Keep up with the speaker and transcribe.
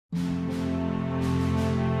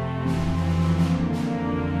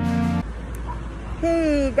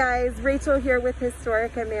Hey guys, Rachel here with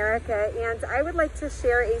Historic America, and I would like to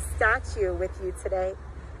share a statue with you today.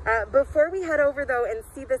 Before we head over though and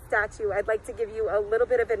see the statue, I'd like to give you a little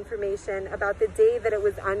bit of information about the day that it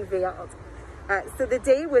was unveiled. So the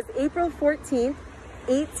day was April 14th,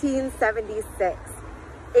 1876.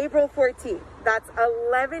 April 14th, that's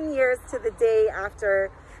 11 years to the day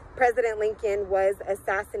after President Lincoln was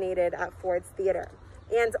assassinated at Ford's Theater.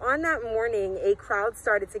 And on that morning, a crowd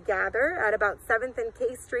started to gather at about 7th and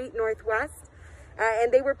K Street Northwest,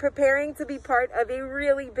 and they were preparing to be part of a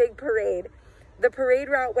really big parade. The parade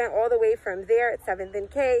route went all the way from there at 7th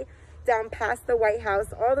and K, down past the White House,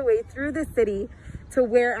 all the way through the city to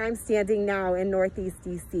where I'm standing now in Northeast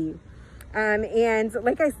DC. And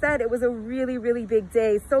like I said, it was a really, really big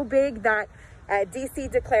day. So big that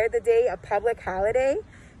DC declared the day a public holiday,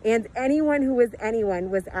 and anyone who was anyone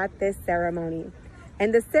was at this ceremony.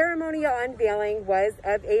 And the ceremonial unveiling was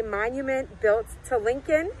of a monument built to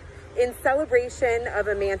Lincoln in celebration of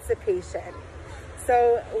emancipation.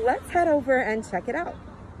 So let's head over and check it out.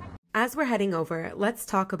 As we're heading over, let's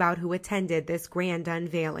talk about who attended this grand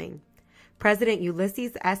unveiling. President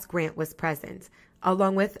Ulysses S. Grant was present,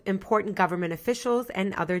 along with important government officials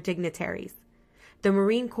and other dignitaries. The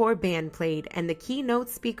Marine Corps band played, and the keynote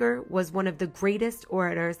speaker was one of the greatest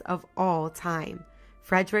orators of all time,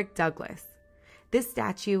 Frederick Douglass. This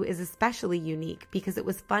statue is especially unique because it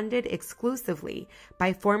was funded exclusively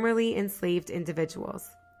by formerly enslaved individuals.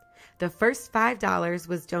 The first $5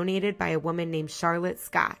 was donated by a woman named Charlotte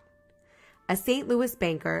Scott. A St. Louis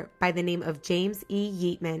banker by the name of James E.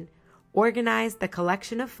 Yeatman organized the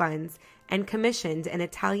collection of funds and commissioned an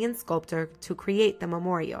Italian sculptor to create the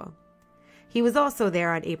memorial. He was also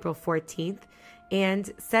there on April 14th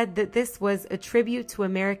and said that this was a tribute to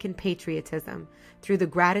American patriotism through the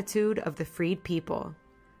gratitude of the freed people.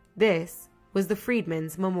 This was the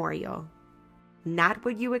Freedmen's Memorial. Not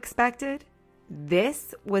what you expected?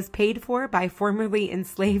 This was paid for by formerly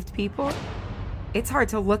enslaved people? It's hard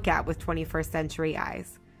to look at with 21st century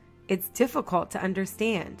eyes. It's difficult to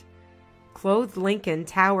understand. Clothed Lincoln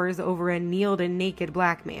towers over a kneeled and naked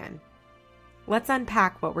black man. Let's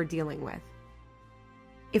unpack what we're dealing with.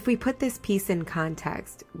 If we put this piece in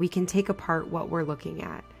context, we can take apart what we're looking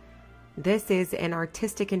at. This is an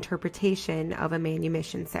artistic interpretation of a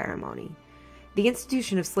manumission ceremony. The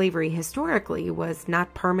institution of slavery historically was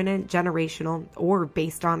not permanent, generational, or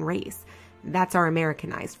based on race. That's our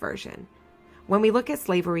Americanized version. When we look at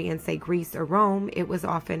slavery in, say, Greece or Rome, it was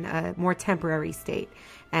often a more temporary state.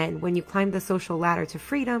 And when you climbed the social ladder to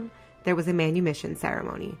freedom, there was a manumission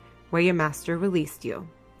ceremony where your master released you.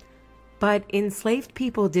 But enslaved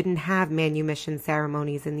people didn't have manumission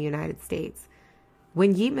ceremonies in the United States.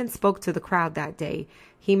 When Yeatman spoke to the crowd that day,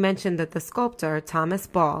 he mentioned that the sculptor, Thomas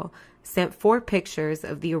Ball, sent 4 pictures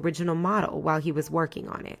of the original model while he was working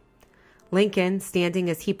on it. Lincoln, standing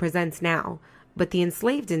as he presents now, but the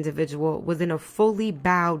enslaved individual was in a fully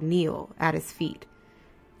bowed kneel at his feet.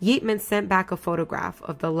 Yeatman sent back a photograph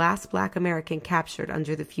of the last black American captured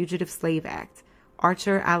under the Fugitive Slave Act,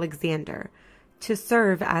 Archer Alexander, to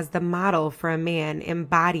serve as the model for a man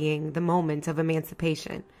embodying the moment of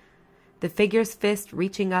emancipation. The figure's fist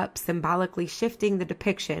reaching up, symbolically shifting the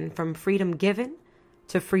depiction from freedom given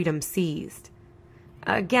to freedom seized.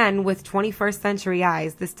 Again, with 21st century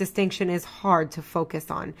eyes, this distinction is hard to focus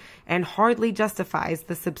on and hardly justifies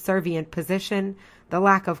the subservient position, the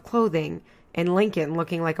lack of clothing, and Lincoln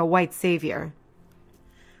looking like a white savior.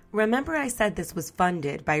 Remember I said this was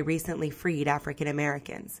funded by recently freed African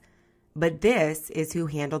Americans. But this is who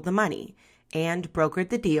handled the money and brokered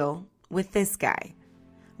the deal with this guy.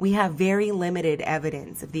 We have very limited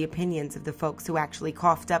evidence of the opinions of the folks who actually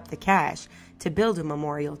coughed up the cash to build a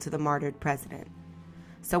memorial to the martyred president.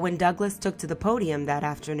 So when Douglass took to the podium that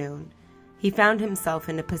afternoon, he found himself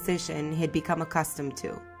in a position he'd become accustomed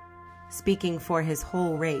to, speaking for his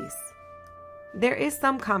whole race. There is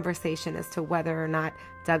some conversation as to whether or not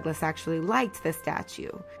Douglass actually liked the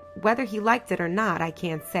statue. Whether he liked it or not, I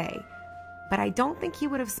can't say. But I don't think he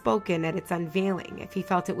would have spoken at its unveiling if he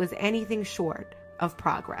felt it was anything short of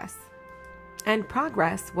progress. And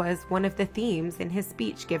progress was one of the themes in his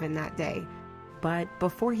speech given that day. But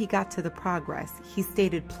before he got to the progress, he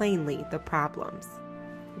stated plainly the problems.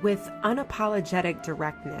 With unapologetic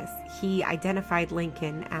directness, he identified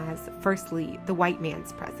Lincoln as, firstly, the white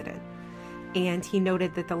man's president. And he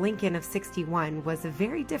noted that the Lincoln of '61 was a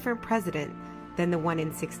very different president than the one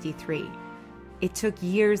in '63. It took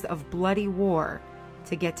years of bloody war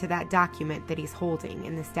to get to that document that he's holding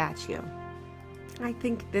in the statue. I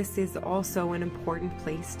think this is also an important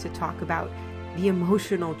place to talk about the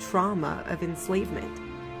emotional trauma of enslavement.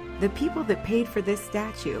 The people that paid for this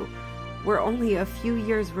statue we're only a few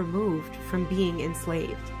years removed from being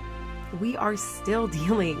enslaved. We are still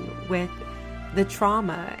dealing with the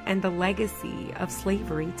trauma and the legacy of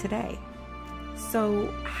slavery today.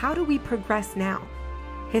 So how do we progress now?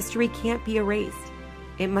 History can't be erased.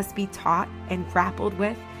 It must be taught and grappled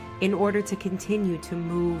with in order to continue to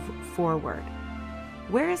move forward.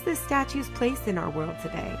 Where is this statue's place in our world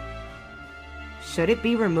today? Should it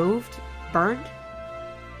be removed, burned,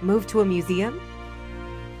 moved to a museum?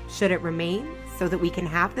 Should it remain so that we can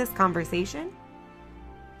have this conversation?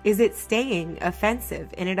 Is it staying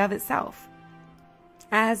offensive in and of itself?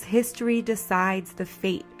 As history decides the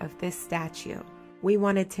fate of this statue, we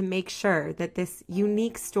wanted to make sure that this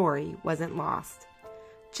unique story wasn't lost.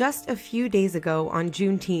 Just a few days ago on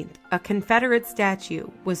Juneteenth, a Confederate statue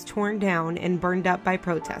was torn down and burned up by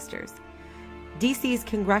protesters. DC's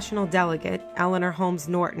congressional delegate, Eleanor Holmes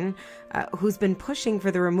Norton, who's been pushing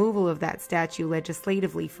for the removal of that statue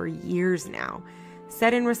legislatively for years now,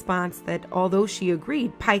 said in response that although she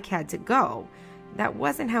agreed Pike had to go, that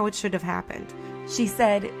wasn't how it should have happened. She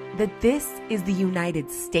said that this is the United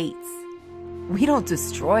States. We don't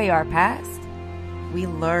destroy our past. We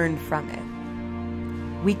learn from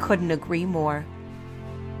it. We couldn't agree more.